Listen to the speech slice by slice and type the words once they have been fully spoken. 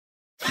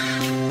So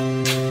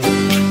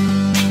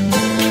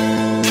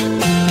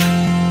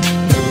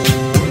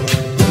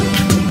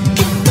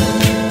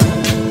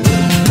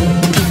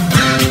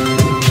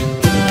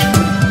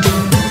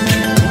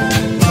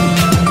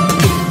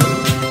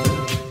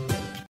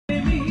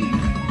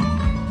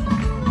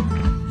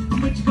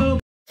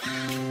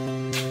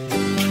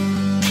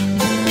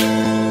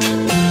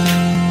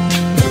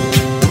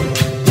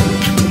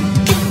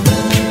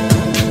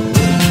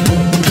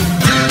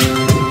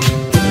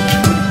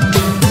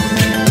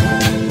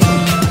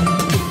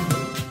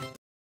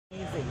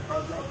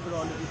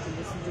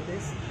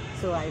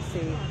I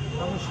say,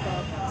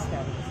 Namaskar,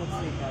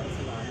 Namaskar,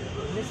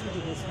 listen to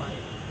this one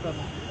from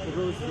the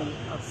Rosary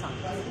of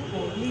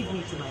Science. Leave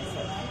me to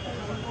myself.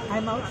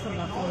 I'm out for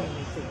nothing when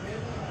you think.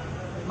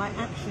 My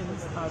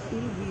actions are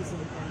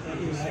ill-reasoned and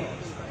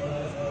ill-thought.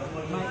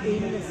 My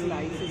aimless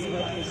life is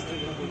worth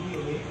history of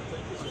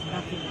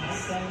nothing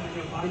else.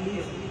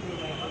 Believe me.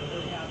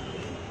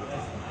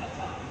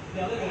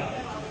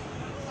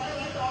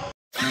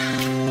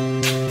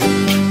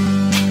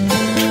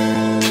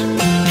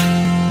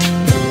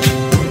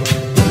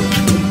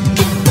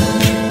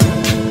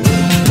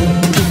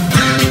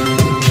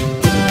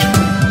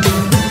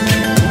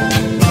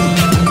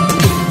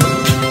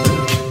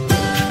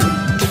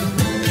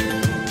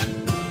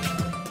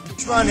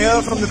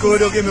 Here from the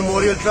KVMT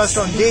Memorial Trust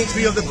on day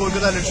 3 of the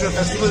Kolkata Literature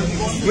Festival.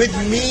 With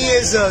me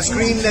is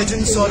screen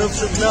legend Saurabh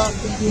Shukla.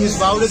 He is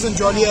Vowlers and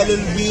Jolly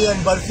LLB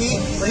and Barfi,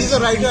 but he's a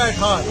writer at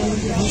heart.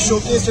 He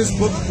showcased his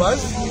book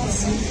Buzz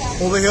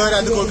over here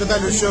at the Kolkata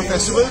Literature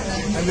Festival,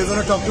 and we're going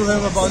to talk to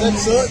him about it.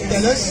 Sir,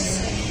 tell us,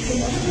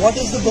 what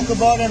is the book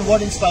about and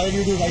what inspired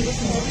you to write it?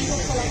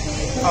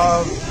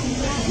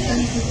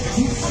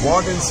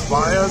 What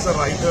inspires a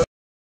writer?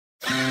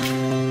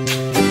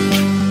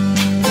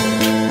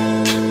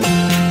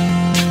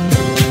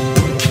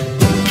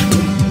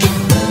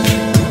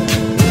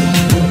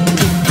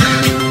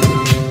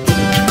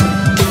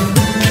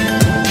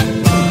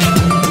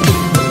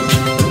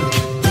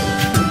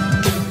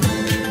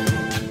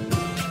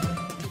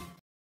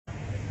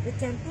 The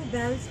temple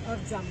bells of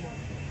Jammu.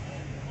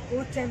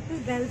 O temple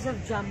bells of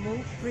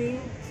Jammu, pray,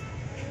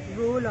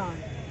 roll on,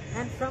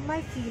 and from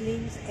my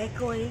feelings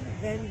echoing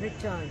then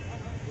return.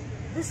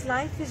 This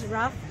life is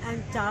rough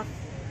and tough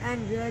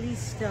and really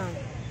stern,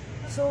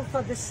 so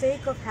for the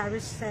sake of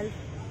harassed self,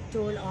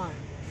 toll on.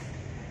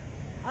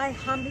 I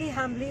humbly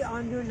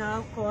on you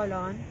now call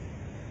on,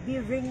 be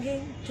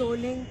ringing,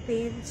 tolling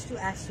pains to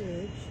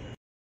assuage,